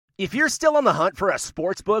If you're still on the hunt for a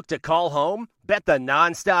sports book to call home, bet the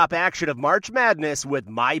nonstop action of March Madness with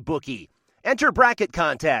MyBookie. Enter bracket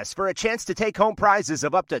contests for a chance to take home prizes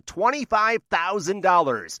of up to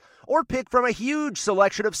 $25,000, or pick from a huge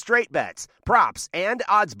selection of straight bets, props, and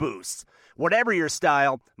odds boosts. Whatever your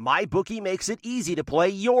style, MyBookie makes it easy to play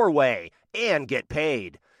your way and get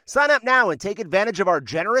paid. Sign up now and take advantage of our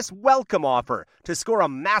generous welcome offer to score a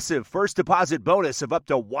massive first deposit bonus of up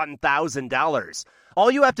to $1,000. All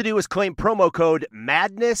you have to do is claim promo code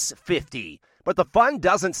MADNESS50. But the fun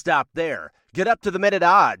doesn't stop there. Get up-to-the-minute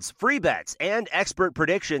odds, free bets, and expert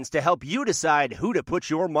predictions to help you decide who to put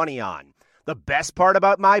your money on. The best part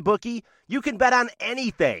about MyBookie? You can bet on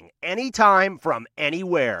anything, anytime, from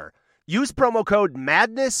anywhere. Use promo code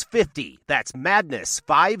MADNESS50, that's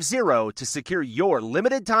MADNESS50, to secure your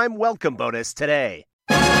limited-time welcome bonus today.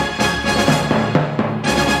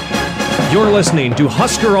 You're listening to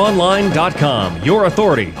HuskerOnline.com, your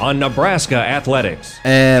authority on Nebraska athletics.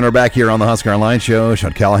 And we're back here on the Husker Online Show.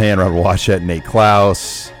 Sean Callahan, Robert Washut, Nate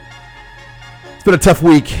Klaus. It's been a tough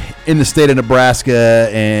week in the state of Nebraska,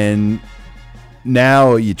 and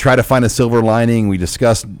now you try to find a silver lining. We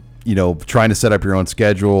discussed, trying to set up your own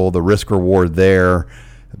schedule, the risk reward there.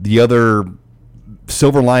 The other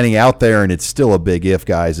silver lining out there, and it's still a big if,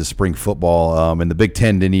 guys, is spring football. And the Big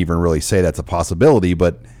Ten didn't even really say that's a possibility,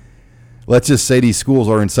 but let's just say these schools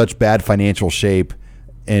are in such bad financial shape,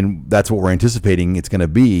 and that's what we're anticipating it's going to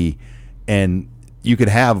be, and you could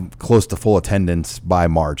have close to full attendance by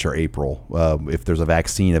March or April if there's a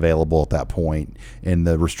vaccine available at that point and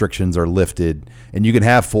the restrictions are lifted, and you can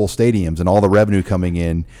have full stadiums and all the revenue coming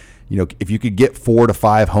in. If you could get 4 to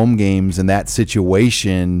 5 home games in that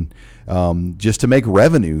situation, just to make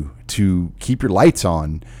revenue to keep your lights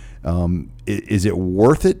on, is it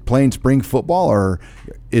worth it playing spring football, or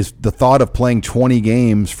is the thought of playing 20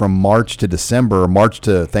 games from March to December, March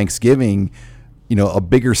to Thanksgiving, a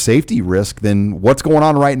bigger safety risk than what's going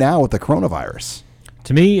on right now with the coronavirus?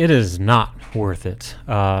 To me, it is not worth it.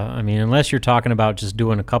 Unless you're talking about just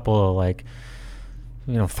doing a couple of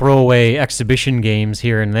throwaway exhibition games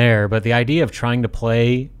here and there, but the idea of trying to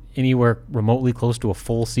play anywhere remotely close to a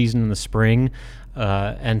full season in the spring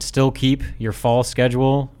and still keep your fall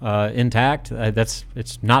schedule intact,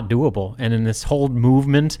 it's not doable. And in this whole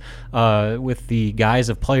movement with the guise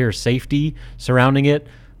of player safety surrounding it,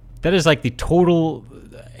 that is like the total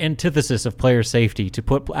antithesis of player safety, to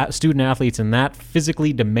put student athletes in that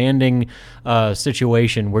physically demanding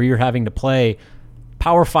situation where you're having to play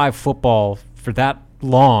Power 5 football for that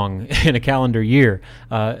long in a calendar year.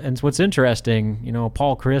 And what's interesting,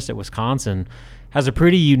 Paul Chryst at Wisconsin has a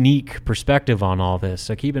pretty unique perspective on all this.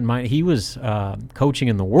 So keep in mind, he was coaching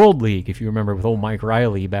in the World League, if you remember, with old Mike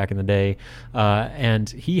Riley back in the day. And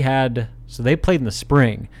they played in the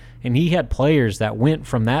spring, and he had players that went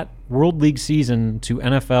from that World League season to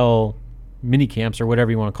NFL mini camps, or whatever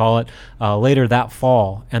you want to call it, later that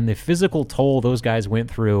fall. And the physical toll those guys went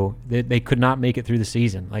through, they could not make it through the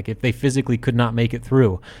season. Like, if they physically could not make it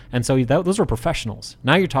through. And so those were professionals.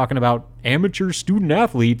 Now you're talking about amateur student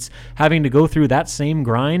athletes having to go through that same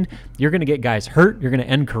grind. You're going to get guys hurt, you're going to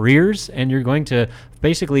end careers, and you're going to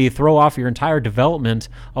basically throw off your entire development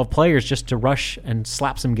of players just to rush and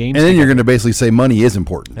slap some games And then together. you're going to basically say money is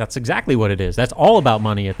important. That's exactly what it is. That's all about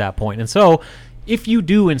money at that point. And so if you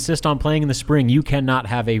do insist on playing in the spring, you cannot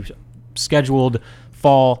have a scheduled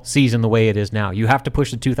fall season the way it is now. You have to push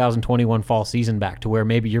the 2021 fall season back to where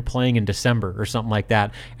maybe you're playing in December or something like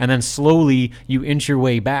that, and then slowly you inch your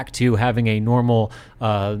way back to having a normal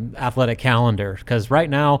athletic calendar. Because right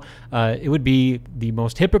now, it would be the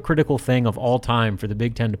most hypocritical thing of all time for the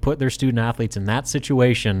Big Ten to put their student athletes in that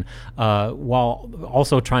situation while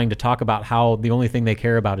also trying to talk about how the only thing they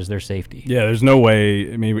care about is their safety. Yeah, there's no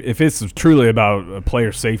way. I mean, if it's truly about a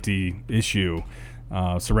player safety issue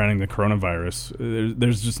surrounding the coronavirus,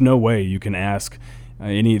 there's just no way you can ask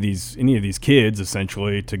any of these kids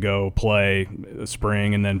essentially to go play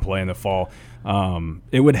spring and then play in the fall.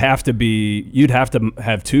 It would have to be, you'd have to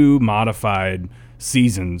have 2 modified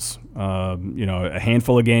seasons, a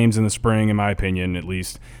handful of games in the spring, in my opinion, at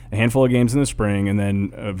least a handful of games in the spring, and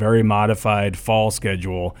then a very modified fall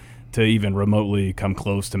schedule to even remotely come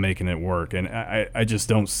close to making it work. And I just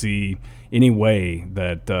don't see any way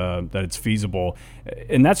that it's feasible.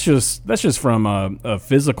 And that's just from a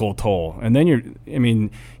physical toll. And then you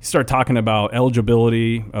start talking about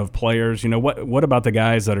eligibility of players. What about the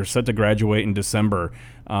guys that are set to graduate in December?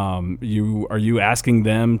 Are you asking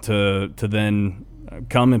them to then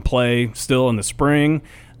come and play still in the spring,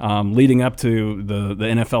 leading up to the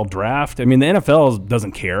NFL draft. I mean, the NFL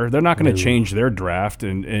doesn't care. They're not going to change their draft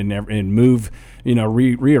and move,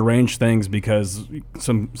 rearrange things because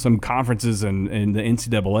some conferences and the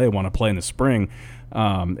NCAA want to play in the spring.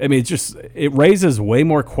 I mean, it raises way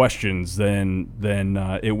more questions than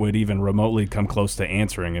it would even remotely come close to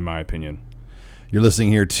answering, in my opinion. You're listening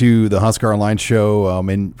here to the Husker Online Show,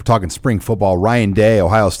 and we're talking spring football. Ryan Day,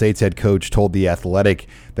 Ohio State's head coach, told The Athletic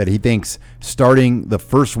that he thinks starting the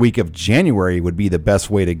first week of January would be the best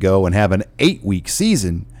way to go and have an 8-week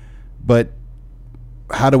season. But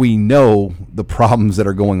how do we know the problems that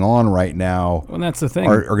are going on right now well, that's the thing.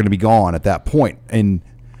 are going to be gone at that point? And,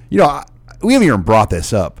 we haven't even brought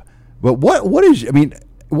this up, but what is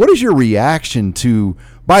your reaction to,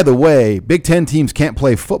 by the way, Big Ten teams can't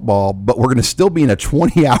play football, but we're going to still be in a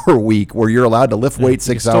 20-hour week where you're allowed to lift weights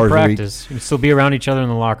 6 hours a week. You can still be around each other in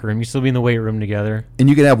the locker room. You can still be in the weight room together. And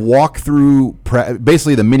you can have walk-through,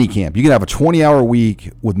 basically the mini camp. You can have a 20-hour week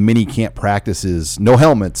with mini camp practices, no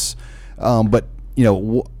helmets. But,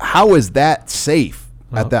 how is that safe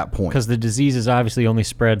at that point? Because the disease is obviously only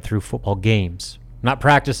spread through football games. Not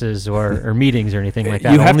practices or meetings or anything like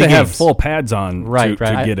that. You have to have full pads on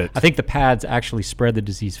to get it. I think the pads actually spread the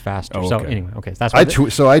disease faster. Oh, okay. So anyway, that's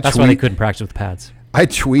why why they couldn't practice with pads. I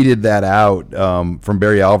tweeted that out from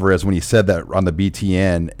Barry Alvarez when he said that on the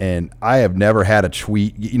BTN, and I have never had a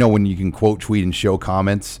tweet. When you can quote tweet and show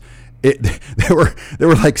comments. There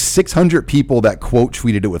were like 600 people that quote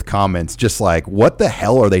tweeted it with comments, just like, what the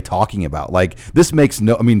hell are they talking about? Like, this makes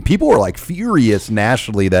people are like furious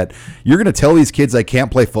nationally that you're going to tell these kids they can't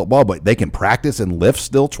play football, but they can practice and lift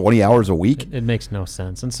still 20 hours a week. It makes no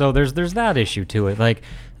sense. And so there's that issue to it. Like,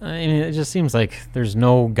 it just seems like there's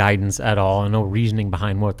no guidance at all and no reasoning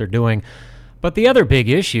behind what they're doing. But the other big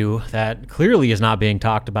issue that clearly is not being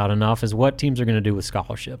talked about enough is what teams are going to do with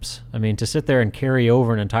scholarships. I mean, to sit there and carry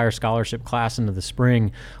over an entire scholarship class into the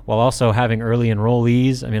spring while also having early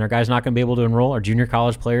enrollees. I mean, are guys not going to be able to enroll? Are junior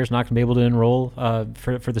college players not going to be able to enroll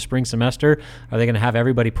for the spring semester? Are they going to have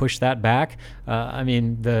everybody push that back?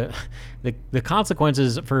 The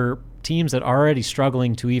consequences for teams that are already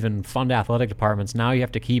struggling to even fund athletic departments, now you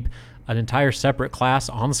have to keep an entire separate class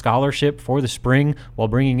on scholarship for the spring while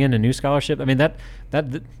bringing in a new scholarship. I mean,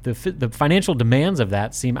 the financial demands of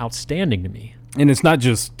that seem outstanding to me. And it's not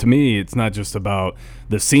just about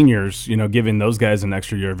the seniors, giving those guys an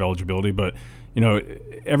extra year of eligibility, but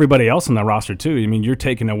everybody else on the roster too. I mean, you're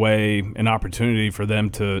taking away an opportunity for them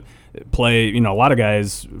to play, a lot of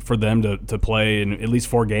guys, for them to play in at least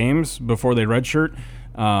 4 games before they redshirt.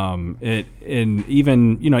 And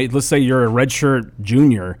even, let's say you're a redshirt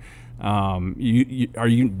junior. Are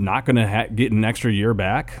you not going to get an extra year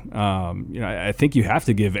back? I think you have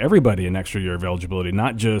to give everybody an extra year of eligibility,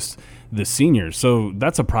 not just the seniors. So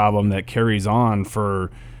that's a problem that carries on for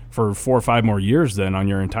 4 or 5 more years then on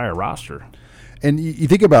your entire roster. And you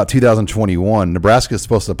think about 2021, Nebraska is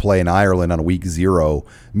supposed to play in Ireland on week 0,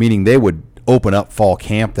 meaning they would open up fall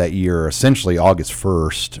camp that year, essentially August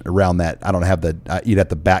 1st, around that. I don't have you'd have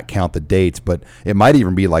to back count the dates, but it might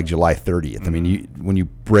even be like July 30th. Mm-hmm. I mean, when you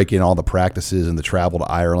break in all the practices and the travel to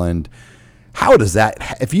Ireland, how does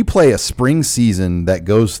that, if you play a spring season that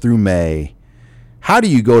goes through May, how do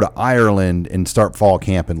you go to Ireland and start fall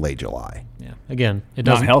camp in late July? Yeah, again, it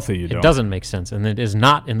doesn't make sense, and it is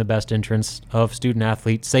not in the best interest of student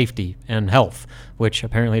athlete safety and health, which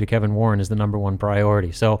apparently to Kevin Warren is the number one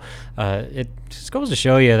priority. So it just goes to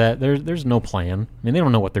show you that there's no plan. I mean, they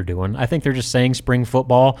don't know what they're doing. I think they're just saying spring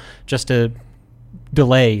football just to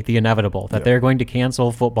delay the inevitable, that they're going to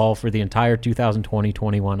cancel football for the entire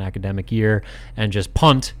 2020-21 academic year and just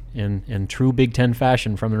punt in true Big Ten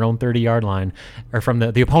fashion from their own 30-yard line, or from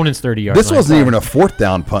the opponent's 30-yard line. This wasn't even a 4th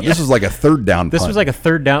down punt. This was like a 3rd down punt. This was like a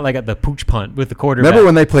 3rd down, like at the pooch punt with the quarterback. Remember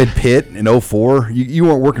when they played Pitt in 2004? You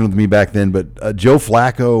weren't working with me back then, but Joe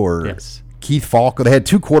Flacco or Keith Falco, they had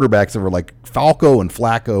 2 quarterbacks that were like Falco and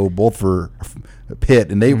Flacco, both for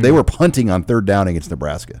Pitt, and they were punting on 3rd down against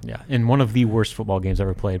Nebraska. Yeah, in one of the worst football games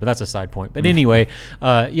ever played, but that's a side point. But anyway,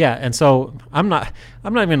 and so I'm not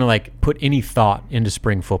even going to put any thought into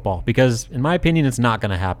spring football, because in my opinion it's not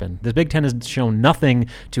going to happen. The Big Ten has shown nothing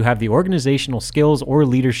to have the organizational skills or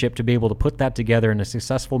leadership to be able to put that together in a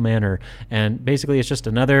successful manner, and basically it's just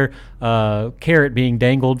another carrot being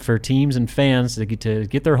dangled for teams and fans to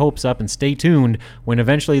get their hopes up and stay tuned, when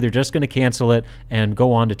eventually they're just going to cancel it and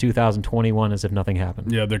go on to 2021 as if nothing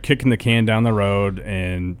happened. Yeah, they're kicking the can down the road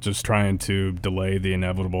and just trying to delay the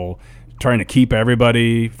inevitable trying to keep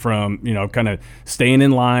everybody from, kind of staying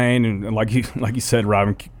in line, and like you said,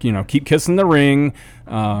 Robin, keep kissing the ring,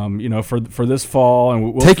 for this fall,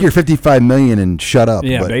 and we'll take your $55 million and shut up.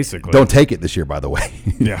 Yeah, but basically. Don't take it this year, by the way.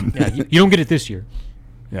 Yeah, you don't get it this year.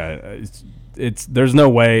 Yeah, there's no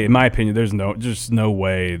way, in my opinion, there's no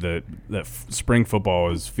way that spring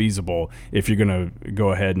football is feasible if you're going to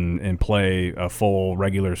go ahead and play a full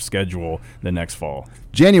regular schedule the next fall.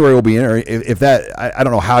 January will be if that. I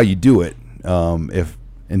don't know how you do it. If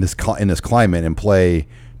in this climate and play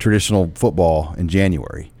traditional football in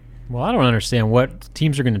January. Well, I don't understand what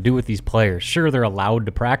teams are going to do with these players. Sure, they're allowed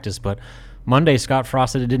to practice, but Monday, Scott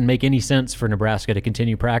Frost said it didn't make any sense for Nebraska to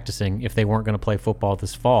continue practicing if they weren't going to play football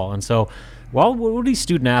this fall. And so, what do these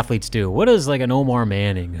student athletes do? What does like an Omar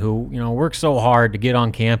Manning, who works so hard to get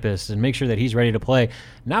on campus and make sure that he's ready to play,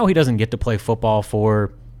 now he doesn't get to play football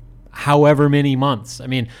for however many months? I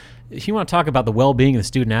mean, if you want to talk about the well-being of the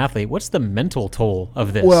student athlete, what's the mental toll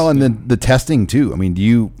of this? Well, and then the testing too. I mean,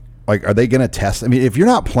 are they going to test? I mean, if you're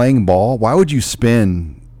not playing ball, why would you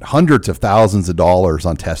spend hundreds of thousands of dollars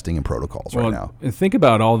on testing and protocols right now? And think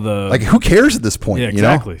about all the who cares at this point? Yeah,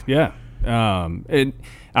 exactly. Yeah, and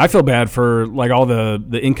I feel bad for like all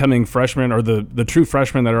the incoming freshmen or the true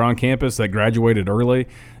freshmen that are on campus that graduated early,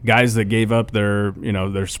 guys that gave up their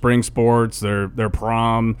spring sports, their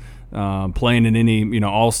prom, playing in any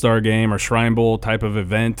all-star game or Shrine Bowl type of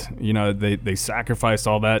event. They sacrificed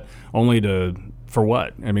all that only for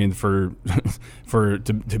what? I mean, to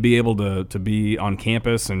be able to be on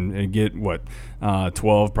campus and get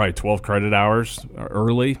 12 credit hours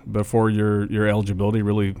early before your eligibility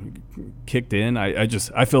really kicked in.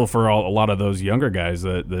 I feel for a lot of those younger guys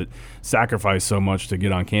that sacrifice so much to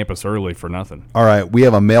get on campus early for nothing. All right, we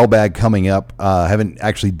have a mailbag coming up. Haven't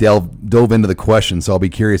actually dove into the question, so I'll be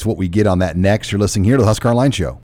curious what we get on that next. You're listening here to the Husker Online Show.